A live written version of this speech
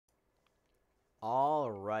All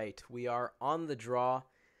right, we are on the draw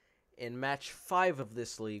in match 5 of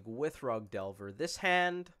this league with RUG Delver. This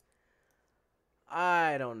hand,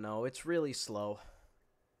 I don't know, it's really slow.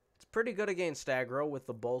 It's pretty good against aggro with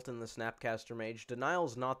the Bolt and the Snapcaster Mage.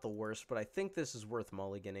 Denial's not the worst, but I think this is worth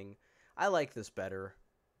mulliganing. I like this better.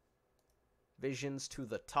 Visions to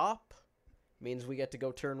the top means we get to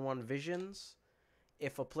go turn 1 Visions,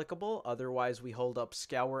 if applicable. Otherwise, we hold up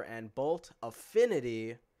Scour and Bolt.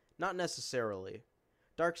 Affinity, not necessarily.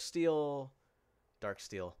 Darksteel.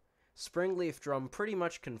 Springleaf Drum pretty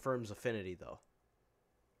much confirms Affinity, though.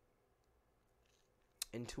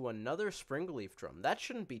 Into another Springleaf Drum. That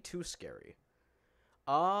shouldn't be too scary.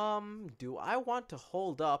 Do I want to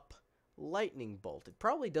hold up Lightning Bolt? It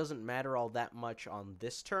probably doesn't matter all that much on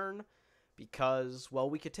this turn, because, well,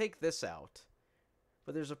 we could take this out.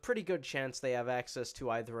 But there's a pretty good chance they have access to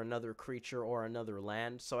either another creature or another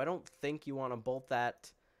land, so I don't think you want to bolt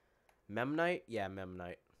that Memnite. Yeah,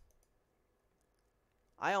 Memnite.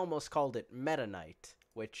 I almost called it Meta Knight,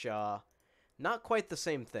 which, not quite the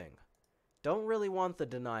same thing. Don't really want the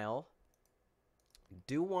Denial.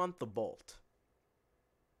 Do want the Bolt.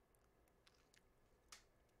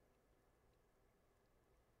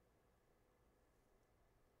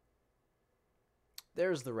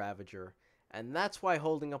 There's the Ravager. And that's why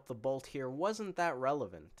holding up the Bolt here wasn't that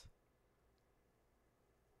relevant.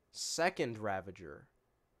 Second Ravager.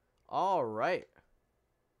 Alright.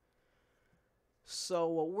 So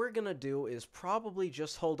what we're going to do is probably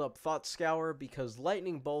just hold up Thought Scour because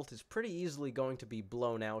Lightning Bolt is pretty easily going to be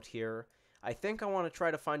blown out here. I think I want to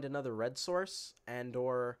try to find another red source and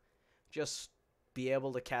or just be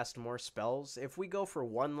able to cast more spells. If we go for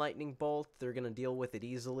 1 Lightning Bolt, they're going to deal with it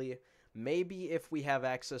easily. Maybe if we have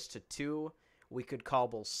access to 2, we could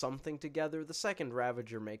cobble something together. The second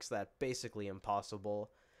Ravager makes that basically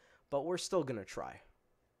impossible, but we're still going to try.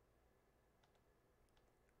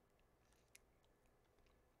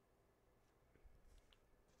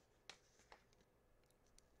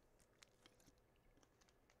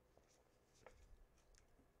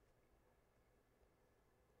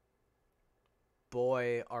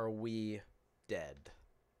 Boy, are we dead.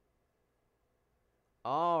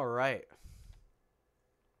 All right.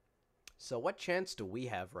 So what chance do we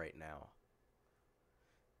have right now?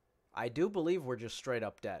 I do believe we're just straight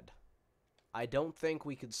up dead. I don't think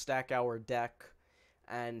we could stack our deck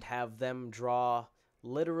and have them draw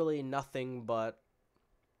literally nothing but,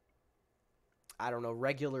 I don't know,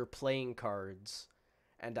 regular playing cards.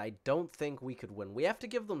 And I don't think we could win. We have to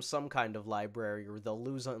give them some kind of library or they'll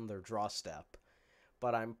lose on their draw step.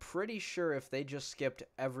 But I'm pretty sure if they just skipped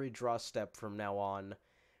every draw step from now on,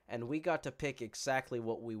 and we got to pick exactly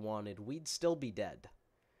what we wanted, we'd still be dead.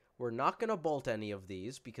 We're not going to bolt any of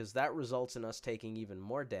these, because that results in us taking even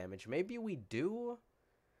more damage. Maybe we do?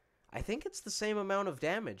 I think it's the same amount of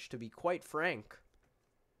damage, to be quite frank.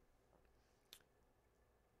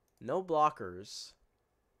 No blockers.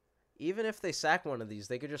 Even if they sack one of these,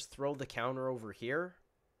 they could just throw the counter over here.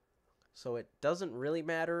 So it doesn't really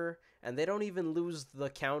matter, and they don't even lose the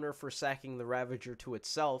counter for sacking the Ravager to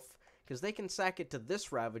itself, because they can sack it to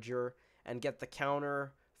this Ravager and get the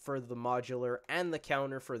counter for the modular and the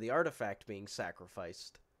counter for the artifact being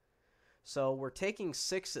sacrificed. So we're taking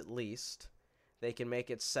 6 at least. They can make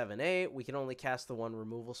it 7-8. We can only cast the 1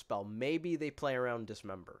 removal spell. Maybe they play around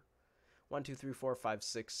Dismember. 1, 2, 3, 4, 5,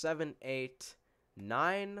 6, 7, 8,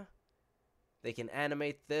 9... They can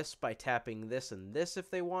animate this by tapping this and this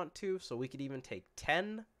if they want to, so we could even take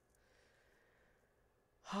 10.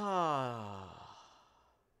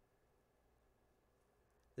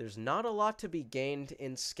 There's not a lot to be gained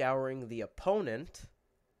in scouring the opponent.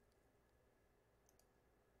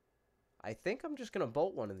 I think I'm just going to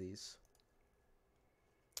bolt one of these.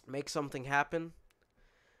 Make something happen.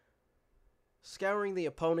 Scouring the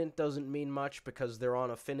opponent doesn't mean much because they're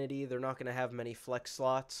on Affinity. They're not going to have many flex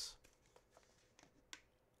slots.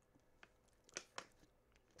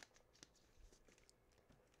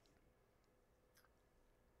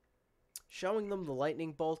 Showing them the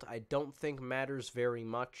Lightning Bolt I don't think matters very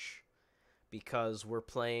much because we're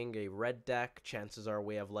playing a red deck. Chances are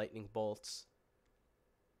we have Lightning Bolts.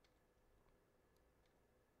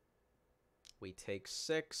 We take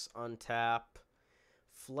 6, untap,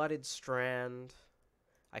 Flooded Strand.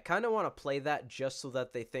 I kind of want to play that just so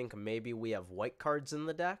that they think maybe we have white cards in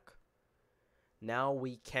the deck. Now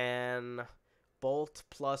we can Bolt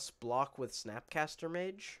plus block with Snapcaster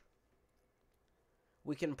Mage.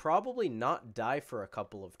 We can probably not die for a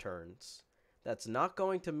couple of turns. That's not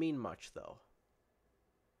going to mean much, though.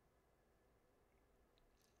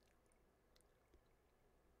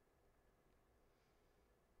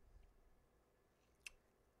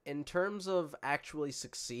 In terms of actually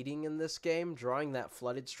succeeding in this game, drawing that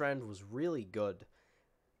Flooded Strand was really good,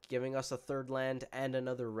 giving us a third land and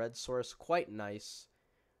another red source. Quite nice.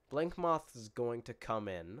 Blinkmoth is going to come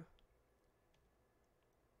in.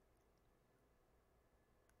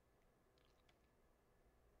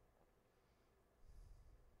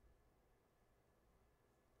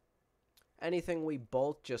 Anything we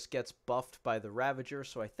bolt just gets buffed by the Ravager,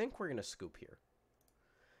 so I think we're going to scoop here.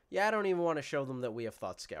 Yeah, I don't even want to show them that we have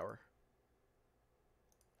Thought Scour.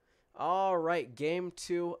 Alright, game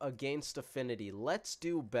 2 against Affinity. Let's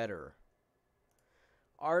do better.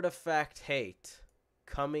 Artifact Hate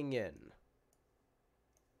coming in.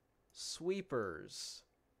 Sweepers.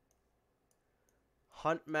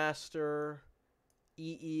 Huntmaster.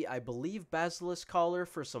 EE, I believe Basilisk Collar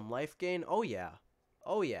for some life gain. Oh yeah.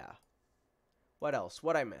 Oh yeah. What else?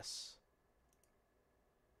 What'd I miss?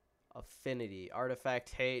 Affinity. Artifact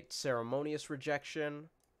Hate. Ceremonious Rejection.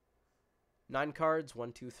 9 cards.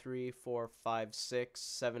 1, 2, 3, 4, 5, 6,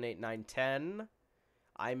 7, 8, 9, 10.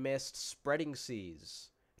 I missed Spreading Seas.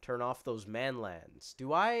 Turn off those manlands.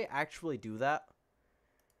 Do I actually do that?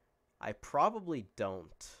 I probably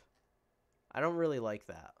don't. I don't really like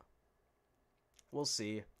that. We'll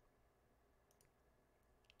see.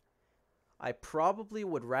 I probably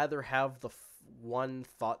would rather have the one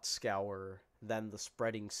Thought Scour than the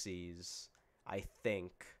Spreading Seas, I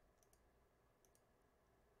think.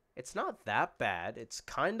 It's not that bad. It's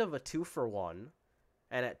kind of a 2-for-1.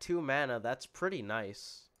 And at 2 mana, that's pretty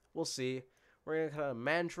nice. We'll see. We're going to cut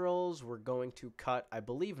Mandrills. We're going to cut, I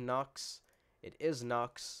believe, Nux. It is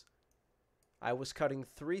Nux. I was cutting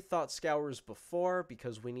 3 Thought Scours before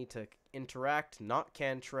because we need to interact, not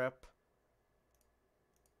cantrip.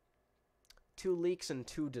 2 Leaks and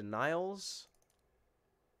 2 Denials.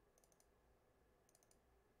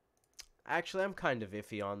 Actually, I'm kind of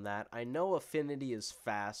iffy on that. I know Affinity is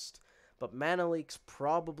fast, but Mana Leak's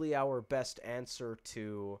probably our best answer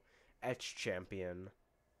to Etch Champion.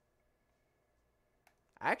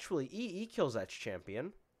 Actually, EE kills Etch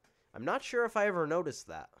Champion. I'm not sure if I ever noticed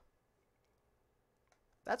that.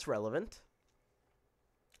 That's relevant.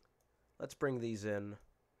 Let's bring these in.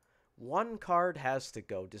 1 card has to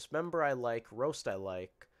go. Dismember I like. Roast I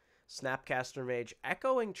like. Snapcaster Mage.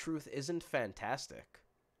 Echoing Truth isn't fantastic.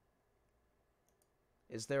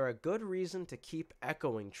 Is there a good reason to keep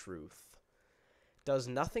Echoing Truth? Does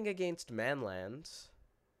nothing against manlands.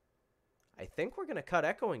 I think we're going to cut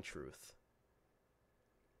Echoing Truth.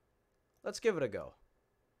 Let's give it a go.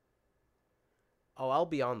 Oh, I'll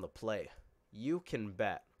be on the play. You can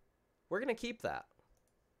bet. We're going to keep that.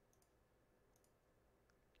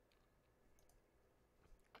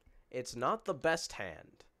 It's not the best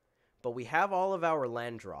hand, but we have all of our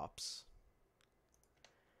land drops.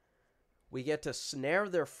 We get to snare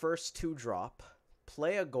their first 2-drop,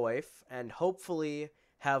 play a Goyf, and hopefully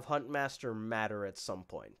have Huntmaster matter at some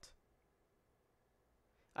point.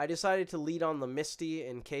 I decided to lead on the Misty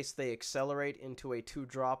in case they accelerate into a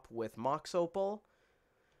 2-drop with Mox Opal.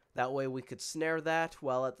 That way we could snare that,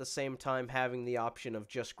 while at the same time having the option of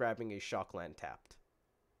just grabbing a Shockland tapped.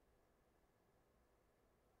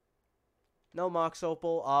 No Mox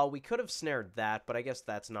Opal. We could have snared that, but I guess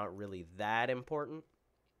that's not really that important.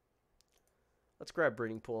 Let's grab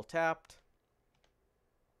Breeding Pool tapped.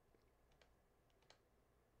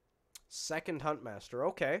 Second Huntmaster.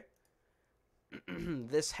 Okay.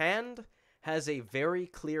 This hand has a very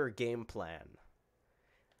clear game plan.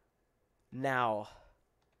 Now,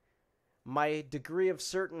 my degree of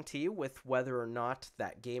certainty with whether or not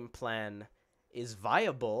that game plan is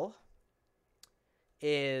viable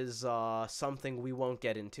is something we won't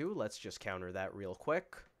get into. Let's just counter that real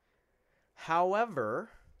quick. However,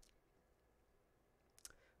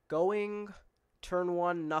 going turn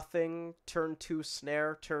 1 nothing, turn 2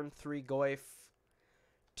 snare, turn 3 Goyf,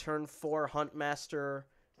 turn 4 Huntmaster,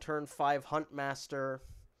 turn 5 Huntmaster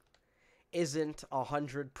isn't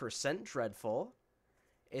 100% dreadful.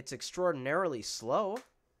 It's extraordinarily slow.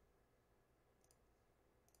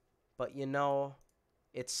 But you know,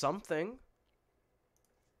 it's something.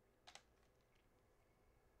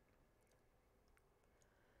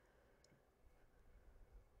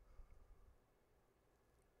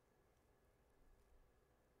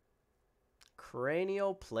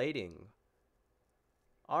 Cranial Plating.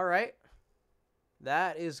 Alright.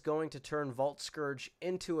 That is going to turn Vault Scourge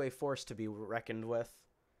into a force to be reckoned with.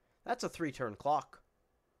 That's a 3-turn clock.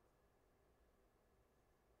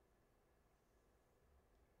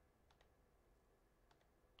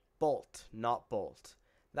 Bolt, not Bolt.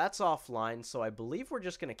 That's offline, so I believe we're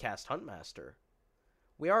just going to cast Huntmaster.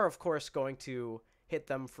 We are, of course, going to hit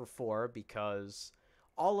them for 4 because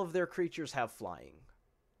all of their creatures have flying.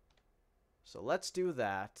 So let's do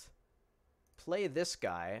that. Play this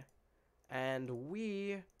guy. And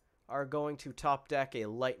we are going to top deck a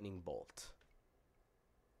lightning bolt.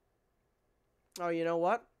 Oh, you know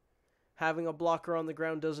what? Having a blocker on the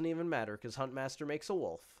ground doesn't even matter because Huntmaster makes a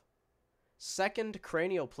wolf. Second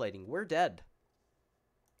cranial plating. We're dead.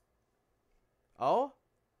 Oh?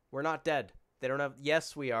 We're not dead. They don't have...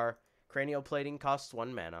 Yes, we are. Cranial plating costs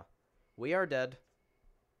 1 mana. We are dead.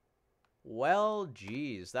 Well,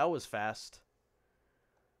 geez. That was fast.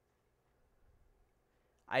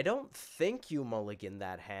 I don't think you mulligan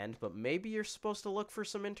that hand, but maybe you're supposed to look for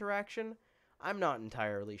some interaction? I'm not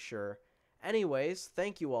entirely sure. Anyways,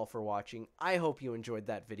 thank you all for watching. I hope you enjoyed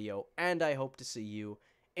that video, and I hope to see you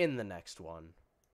in the next one.